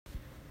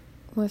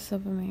What's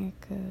up,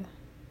 America?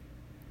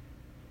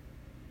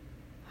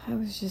 I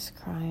was just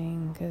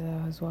crying because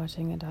I was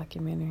watching a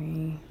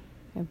documentary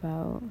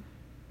about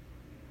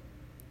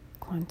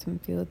quantum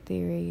field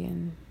theory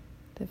and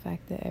the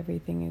fact that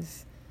everything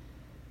is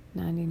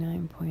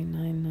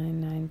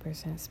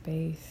 99.999%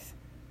 space.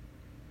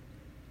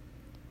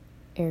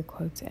 Air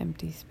quotes,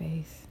 empty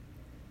space.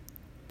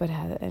 But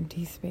how the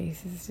empty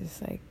space is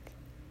just like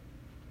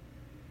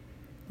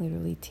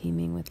literally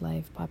teeming with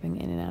life popping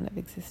in and out of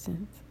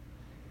existence.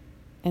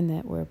 And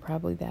that we're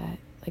probably that.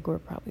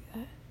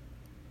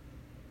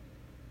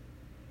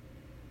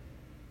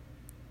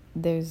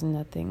 There's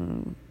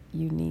nothing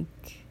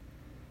unique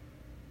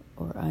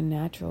or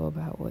unnatural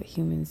about what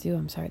humans do.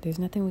 There's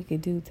nothing we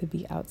could do to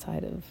be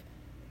outside of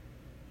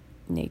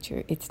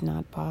nature. It's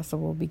not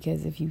possible,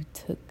 because if you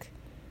took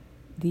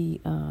the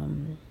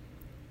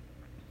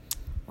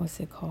what's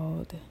it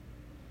called?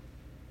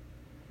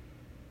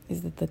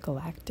 Is it the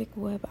galactic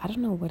web? I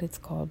don't know what it's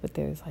called, but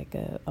there's like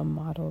a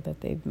model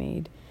that they've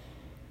made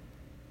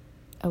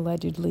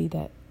allegedly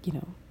that,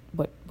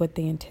 what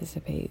they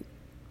anticipate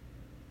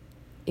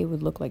it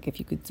would look like if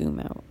you could zoom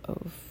out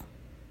of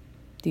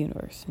the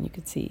universe and you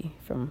could see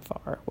from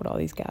far what all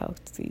these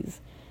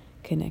galaxies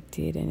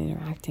connected and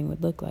interacting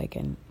would look like.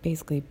 And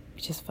basically it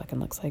just fucking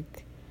looks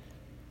like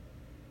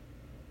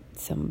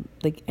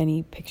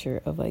any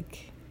picture of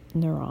like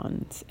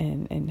neurons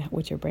and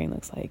what your brain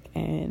looks like.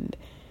 And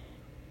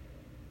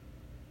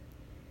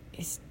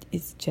it's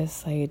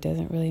just like, it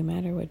doesn't really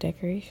matter what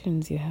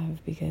decorations you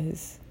have,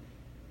 because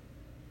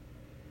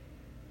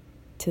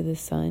to the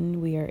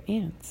sun we are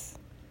ants.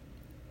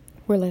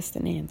 We're less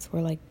than ants.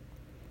 We're like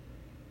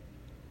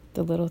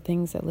the little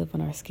things that live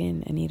on our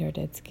skin and eat our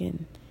dead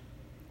skin.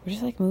 We're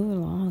just like moving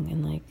along,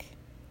 and like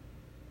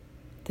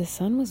the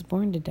sun was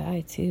born to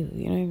die too.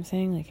 You know what I'm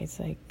saying? Like, it's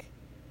like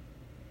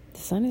the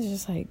sun is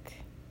just like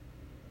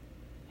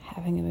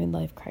having a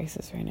midlife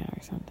crisis right now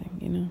or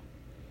something,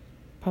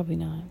 Probably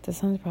not. The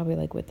sun's probably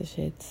like with the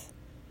shits.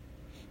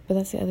 But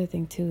that's the other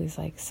thing too, is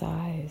like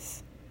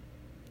size.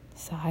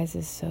 Size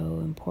is so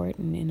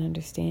important in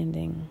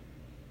understanding.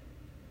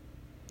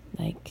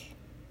 Like,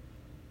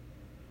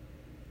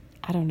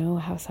 I don't know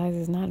how size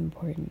is not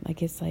important.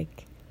 Like, it's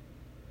like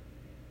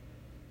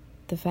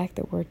the fact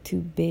that we're too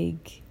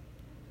big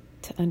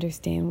to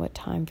understand what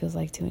time feels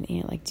like to an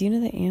ant. Like, do you know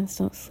that ants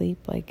don't sleep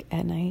like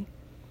at night?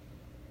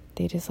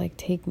 They just like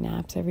take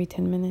naps every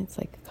 10 minutes,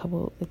 like a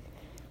couple,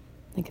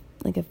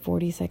 like a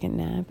 40-second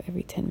nap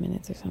every 10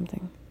 minutes or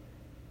something.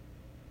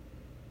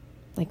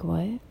 Like,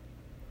 what?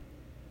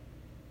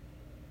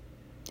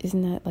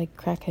 Isn't that like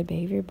crackhead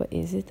behavior? But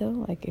is it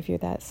though? Like, if you're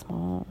that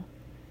small,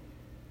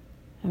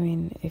 I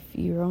mean, if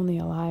you're only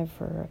alive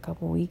for a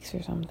couple weeks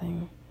or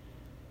something,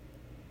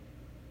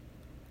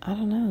 I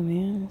don't know,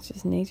 man. It's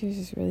just, nature's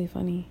just really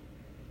funny.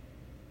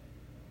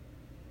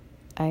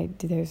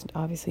 There's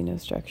obviously no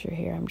structure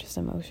here. I'm just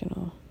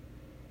emotional.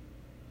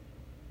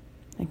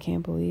 I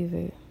can't believe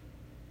it.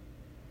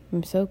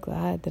 I'm so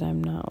glad that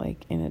I'm not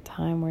like in a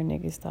time where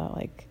niggas thought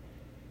like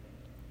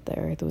the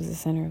earth was the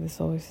center of the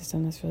solar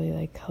system. That's really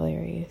like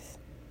hilarious.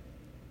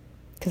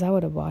 Because I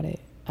would have bought it.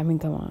 I mean,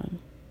 come on.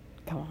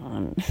 Come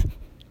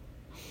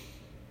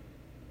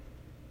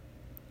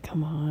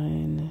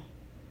on.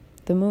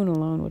 The moon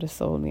alone would have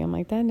sold me. I'm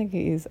like, that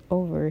nigga is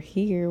over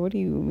here. What do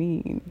you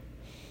mean?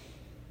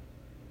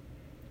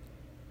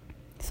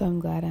 So I'm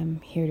glad I'm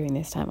here during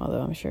this time,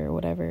 although I'm sure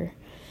whatever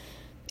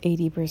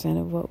 80%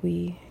 of what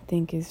we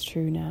think is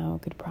true now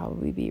could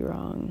probably be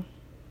wrong.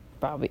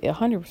 Probably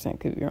 100%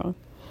 could be wrong.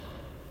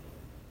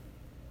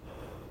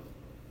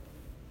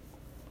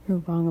 We're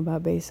wrong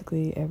about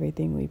basically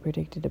everything we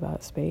predicted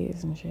about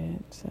space and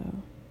shit, so.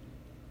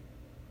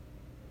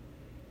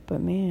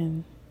 But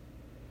man,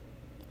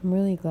 I'm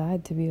really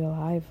glad to be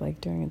alive, like,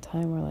 during a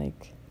time where,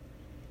 like,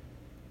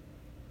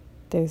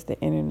 there's the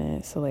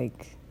internet, so,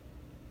 like,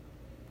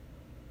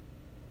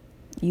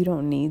 you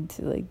don't need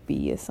to, like,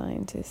 be a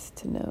scientist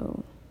to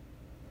know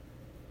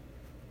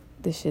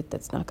the shit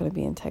that's not going to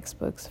be in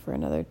textbooks for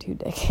another 2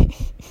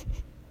 decades.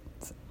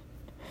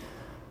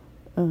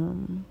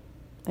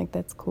 Like,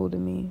 that's cool to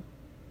me.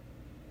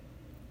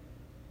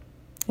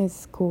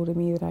 It's cool to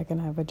me that I can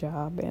have a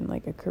job and,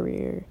 like, a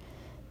career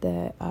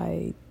that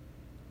I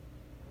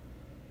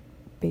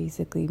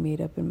basically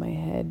made up in my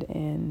head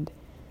and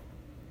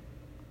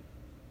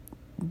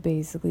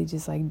basically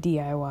just, like,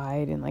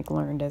 DIY'd and, like,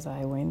 learned as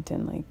I went,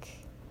 and,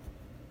 like,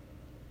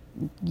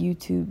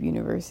 YouTube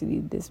University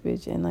this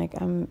bitch, and, like,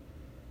 I'm,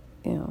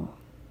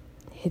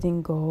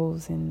 hitting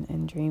goals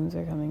and dreams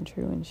are coming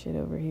true and shit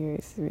over here.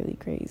 It's really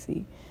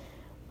crazy.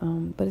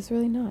 But it's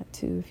really not,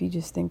 too, if you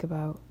just think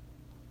about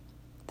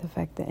the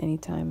fact that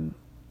anytime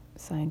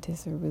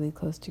scientists are really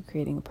close to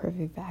creating a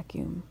perfect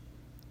vacuum,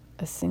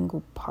 a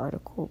single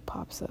particle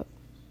pops up,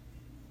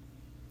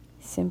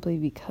 simply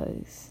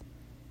because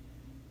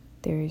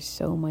there is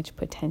so much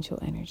potential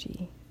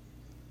energy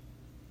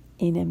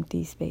in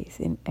empty space,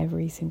 in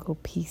every single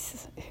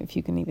piece, if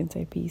you can even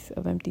say piece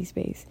of empty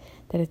space,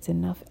 that it's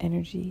enough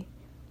energy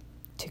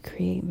to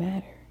create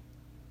matter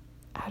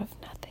out of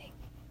nothing.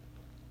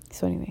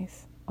 So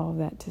anyways, all of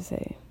that to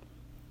say,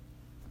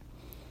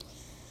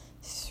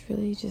 it's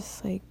really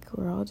just like,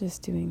 we're all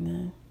just doing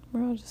that.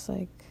 We're all just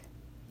like,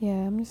 yeah,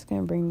 I'm just going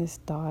to bring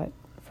this thought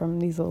from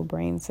these little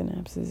brain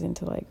synapses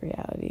into like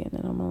reality. And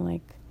then I'm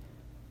going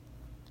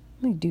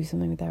to do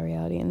something with that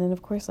reality. And then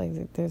of course,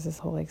 like there's this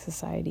whole like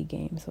society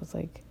game. So it's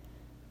like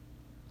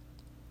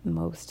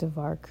most of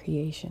our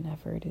creation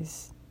effort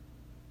is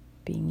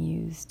being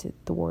used to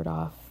thwart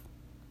off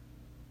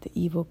the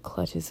evil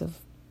clutches of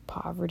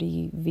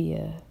poverty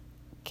via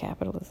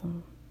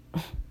capitalism.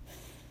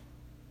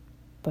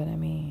 But I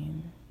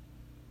mean,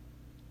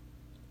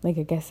 like,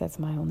 I guess that's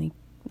my only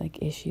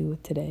like issue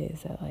with today,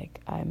 is that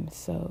like I'm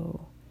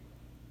so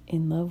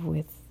in love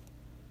with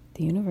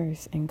the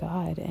universe and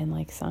God and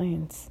like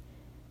science.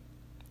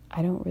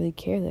 I don't really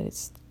care that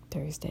it's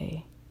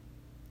Thursday.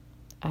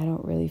 I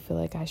don't really feel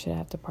like I should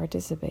have to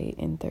participate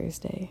in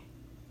Thursday.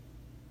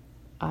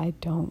 I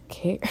don't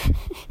care.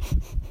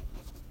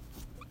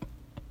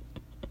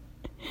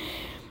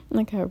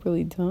 Like, I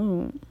really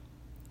don't.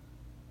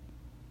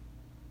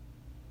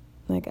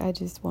 Like, I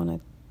just want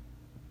to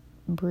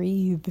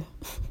breathe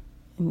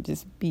and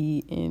just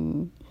be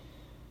in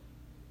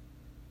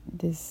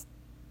this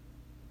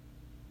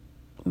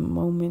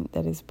moment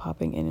that is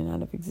popping in and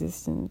out of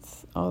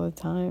existence all the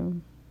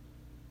time.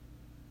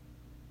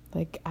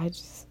 Like,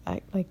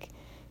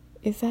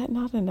 is that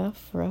not enough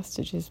for us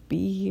to just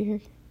be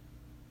here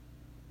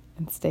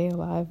and stay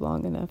alive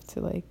long enough to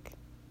like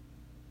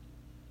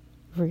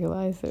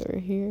realize that we're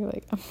here?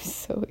 Like, I'm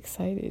so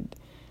excited.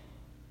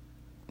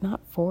 Not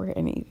for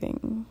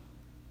anything.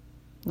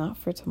 Not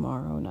for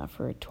tomorrow, not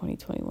for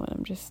 2021.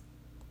 I'm just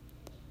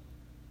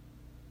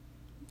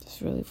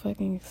really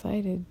fucking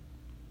excited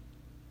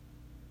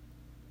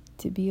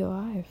to be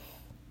alive.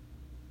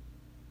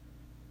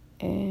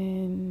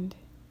 And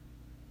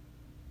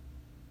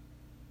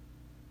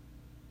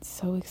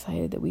so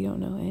excited that we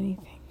don't know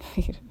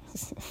anything.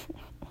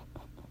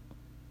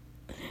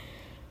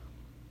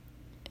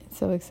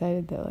 So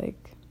excited that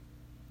like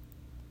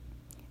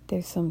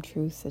there's some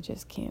truths that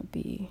just can't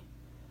be,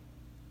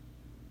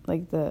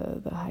 like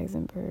the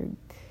Heisenberg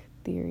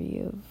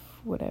theory of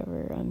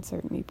whatever,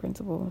 uncertainty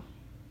principle.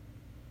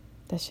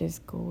 That's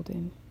just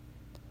golden.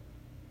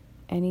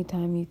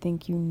 Anytime you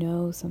think you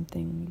know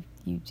something,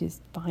 you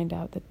just find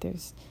out that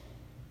there's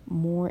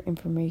more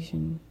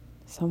information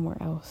somewhere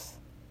else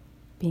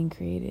being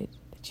created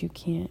that you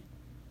can't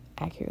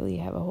accurately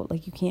have a hold,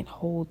 like you can't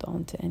hold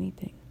on to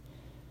anything.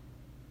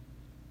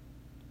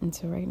 And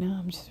so right now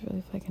I'm just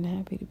really fucking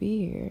happy to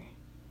be here,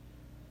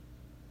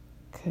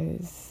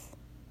 because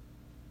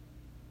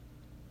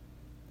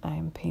I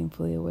am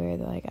painfully aware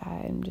that like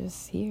I am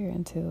just here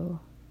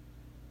until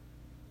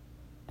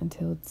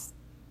it's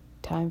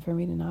time for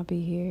me to not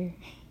be here.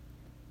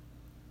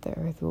 The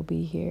earth will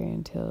be here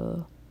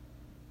until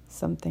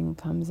something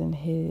comes and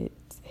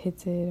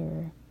hits it,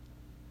 or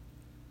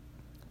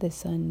the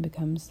sun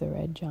becomes the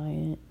red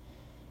giant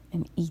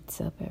and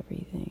eats up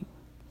everything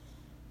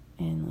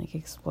and like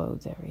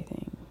explodes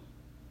everything.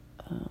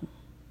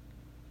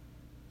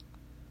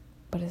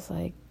 But it's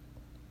like,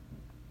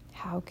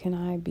 how can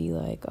I be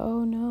like,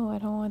 oh no, I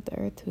don't want the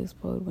earth to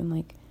explode, when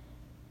like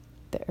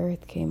the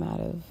earth came out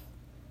of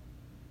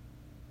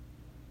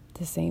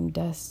the same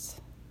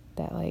dust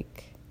that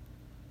like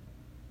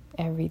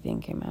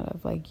everything came out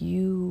of? Like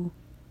you,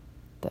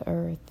 the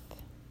earth,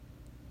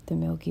 the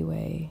Milky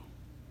Way,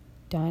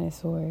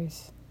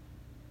 dinosaurs,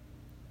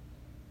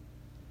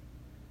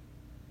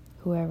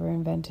 whoever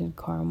invented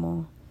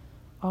caramel,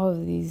 all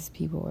of these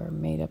people are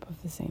made up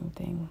of the same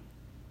thing,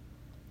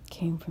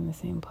 came from the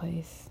same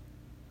place.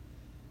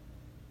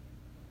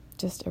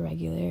 Just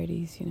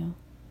irregularities, you know?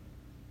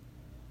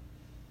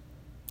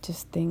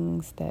 Just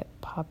things that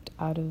popped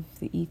out of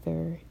the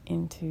ether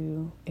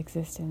into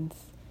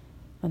existence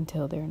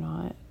until they're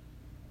not.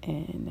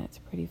 And that's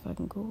pretty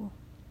fucking cool.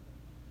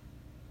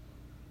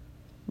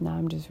 Now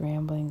I'm just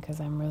rambling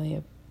because I'm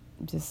really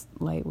just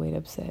lightweight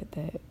upset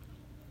that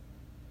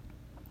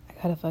I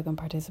gotta fucking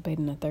participate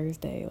in a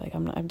Thursday. Like,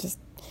 I'm just...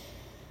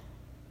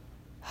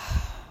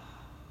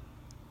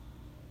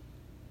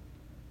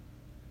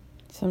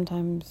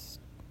 Sometimes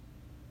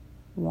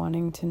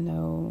wanting to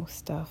know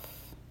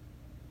stuff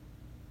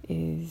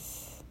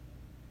is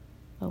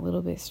a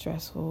little bit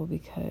stressful,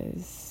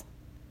 because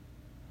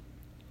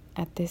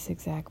at this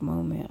exact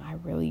moment, I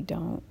really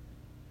don't.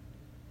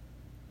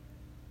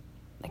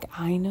 Like,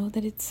 I know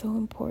that it's so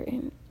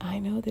important. I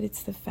know that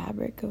it's the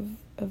fabric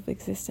of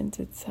existence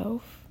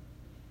itself.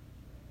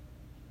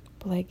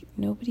 But, like,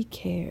 nobody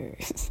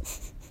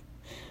cares.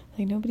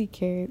 Like, nobody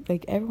cares.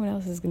 Like, everyone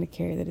else is going to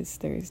care that it's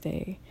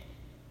Thursday.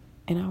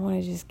 And I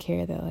want to just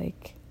care that,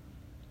 like,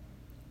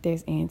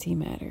 there's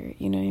antimatter.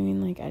 You know what I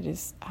mean? Like, I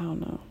don't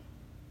know.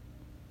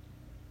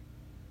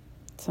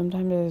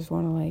 Sometimes I just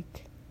want to,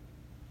 like,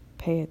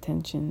 pay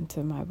attention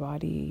to my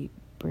body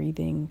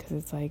breathing, because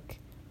it's like,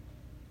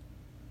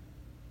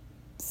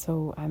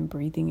 so I'm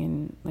breathing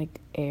in like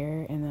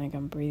air and like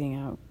I'm breathing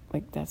out,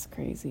 like that's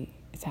crazy.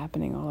 It's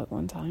happening all at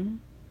one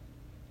time.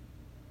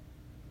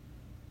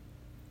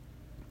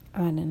 I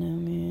don't know,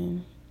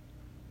 man.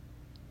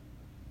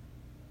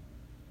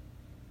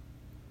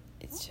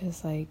 It's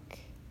just like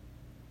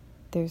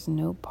there's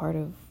no part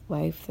of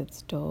life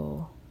that's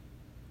dull.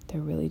 There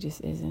really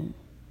just isn't.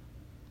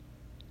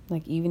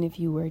 Like, even if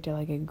you worked at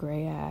like a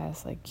gray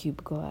ass, like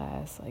cubicle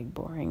ass, like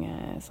boring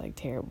ass, like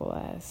terrible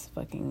ass,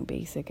 fucking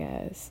basic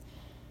ass,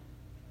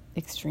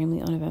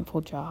 extremely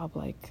uneventful job,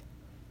 like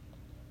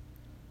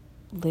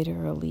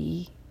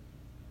literally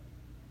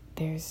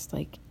there's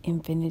like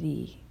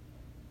infinity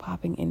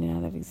popping in and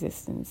out of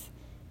existence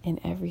in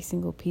every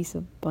single piece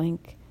of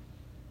blank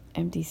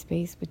empty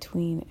space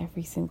between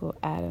every single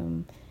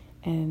atom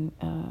and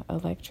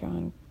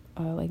electron,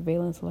 like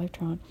valence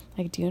electron.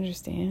 Like, do you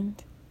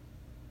understand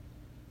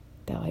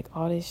that like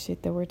all this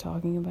shit that we're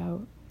talking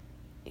about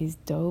is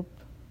dope?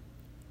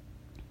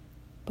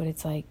 But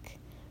it's like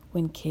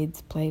when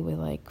kids play with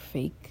like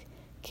fake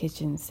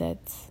kitchen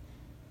sets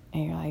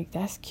and you're like,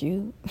 that's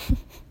cute.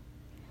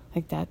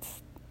 Like,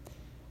 that's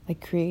like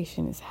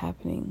creation is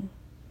happening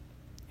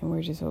and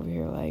we're just over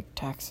here like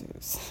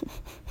taxes.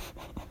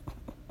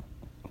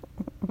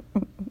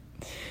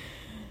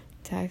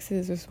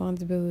 Taxes,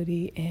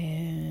 responsibility,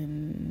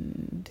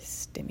 and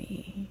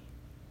stimmy.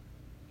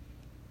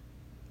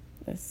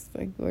 That's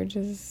like, we're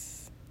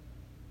just,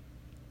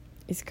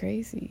 it's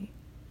crazy.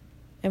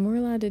 And we're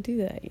allowed to do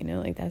that, you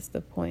know? Like, that's the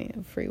point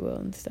of free will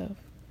and stuff.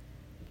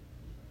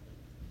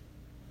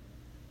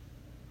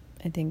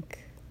 I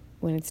think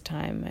when it's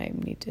time, I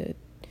need to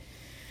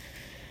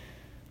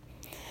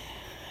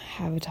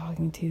have a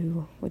talking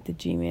to with the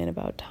G-Man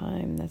about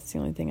time. That's the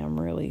only thing I'm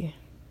really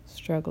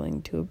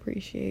struggling to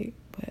appreciate,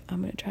 but I'm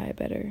gonna try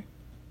better.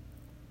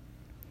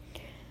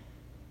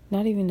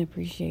 Not even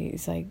appreciate,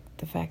 it's like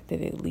the fact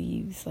that it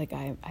leaves. Like,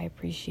 I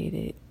appreciate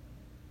it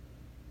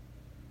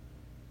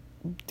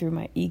through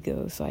my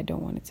ego, so I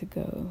don't want it to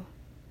go.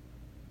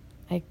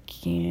 I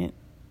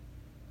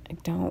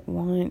don't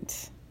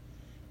want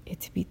it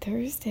to be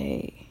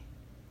Thursday.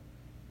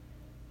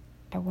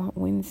 I want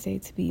Wednesday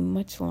to be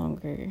much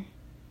longer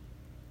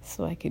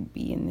so I could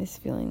be in this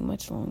feeling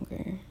much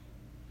longer.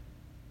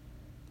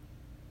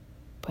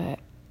 But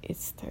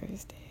it's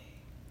Thursday.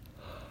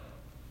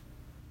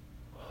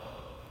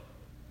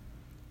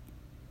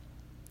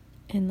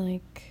 And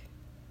like,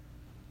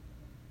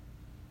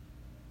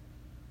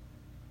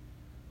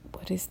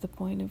 what is the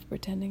point of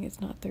pretending it's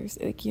not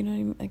Thursday? Like, you know what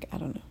I mean? Like, I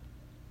don't know.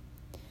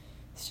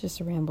 It's just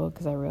a ramble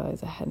because I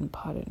realized I hadn't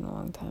potted in a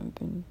long time.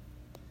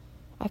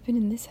 I've been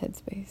in this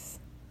headspace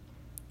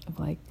of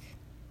like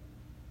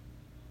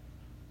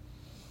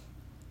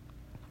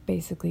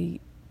basically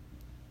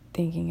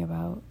thinking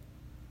about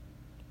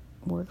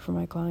work for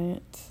my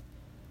clients,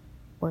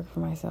 work for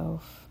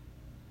myself,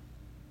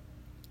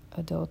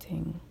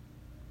 adulting,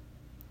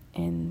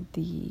 and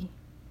the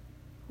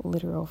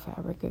literal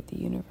fabric of the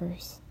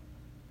universe.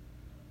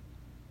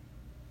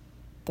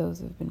 Those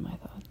have been my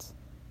thoughts.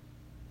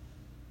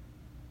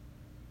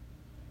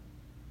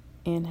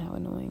 And how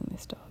annoying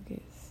this dog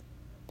is.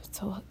 But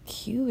so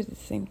cute at the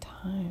same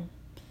time.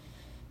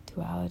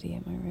 Duality,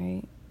 am I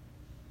right?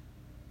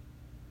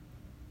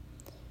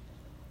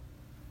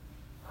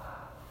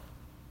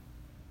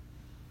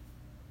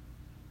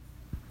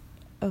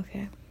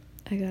 Okay,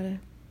 I gotta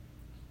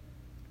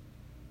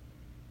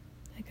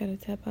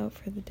tap out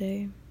for the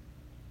day.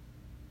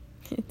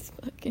 It's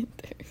fucking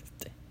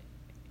Thursday.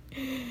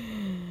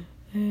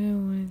 I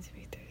don't want it to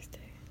be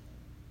Thursday,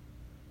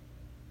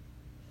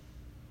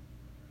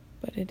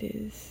 but it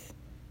is,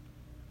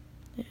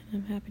 and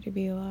I'm happy to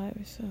be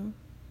alive, so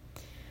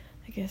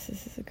I guess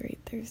this is a great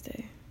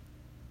Thursday.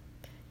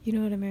 You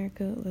know what,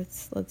 America?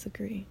 Let's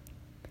agree.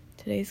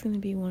 Today's gonna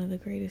be one of the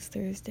greatest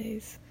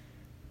Thursdays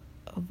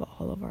of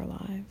all of our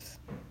lives.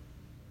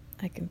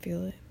 I can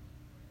feel it.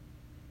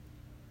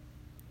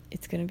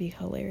 It's gonna be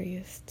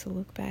hilarious to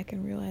look back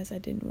and realize I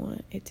didn't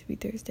want it to be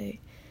Thursday,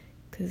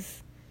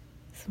 because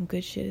some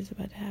good shit is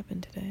about to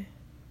happen today.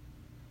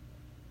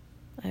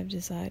 I've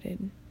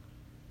decided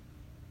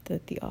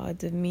that the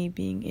odds of me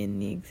being in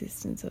the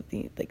existence of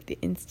the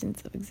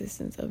instance of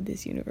existence of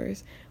this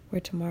universe, where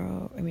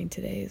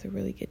today is a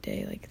really good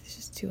day, like, it's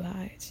just too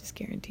high. It's just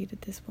guaranteed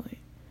at this point.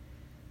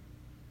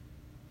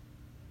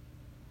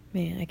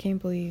 Man, I can't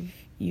believe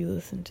you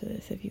listen to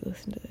this. If you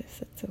listen to this,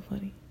 that's so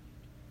funny.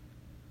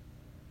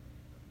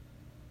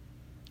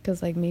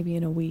 Because, like, maybe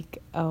in a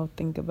week, I'll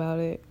think about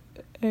it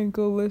and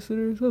go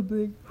listen or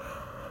something.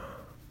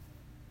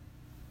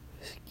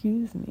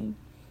 Excuse me.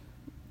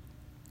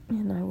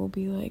 And I will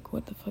be like,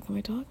 what the fuck am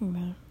I talking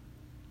about?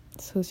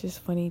 So it's just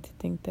funny to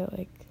think that,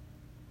 like,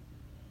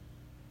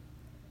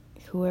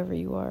 whoever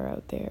you are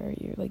out there,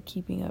 you're, like,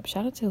 keeping up.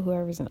 Shout out to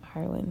whoever's in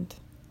Ireland.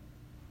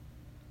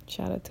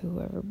 Shout out to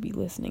whoever be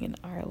listening in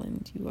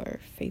Ireland. You are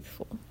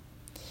faithful.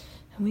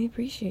 And we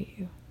appreciate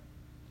you.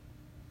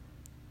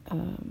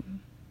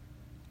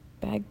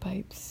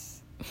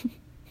 Bagpipes.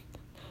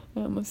 I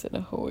almost said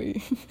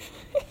Ahoy.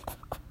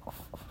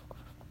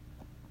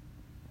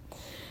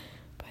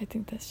 But I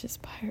think that's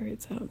just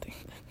pirates. I don't think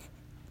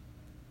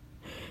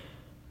that's...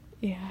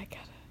 Yeah, I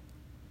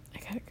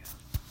gotta go.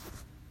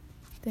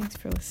 Thanks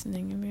for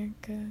listening,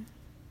 America.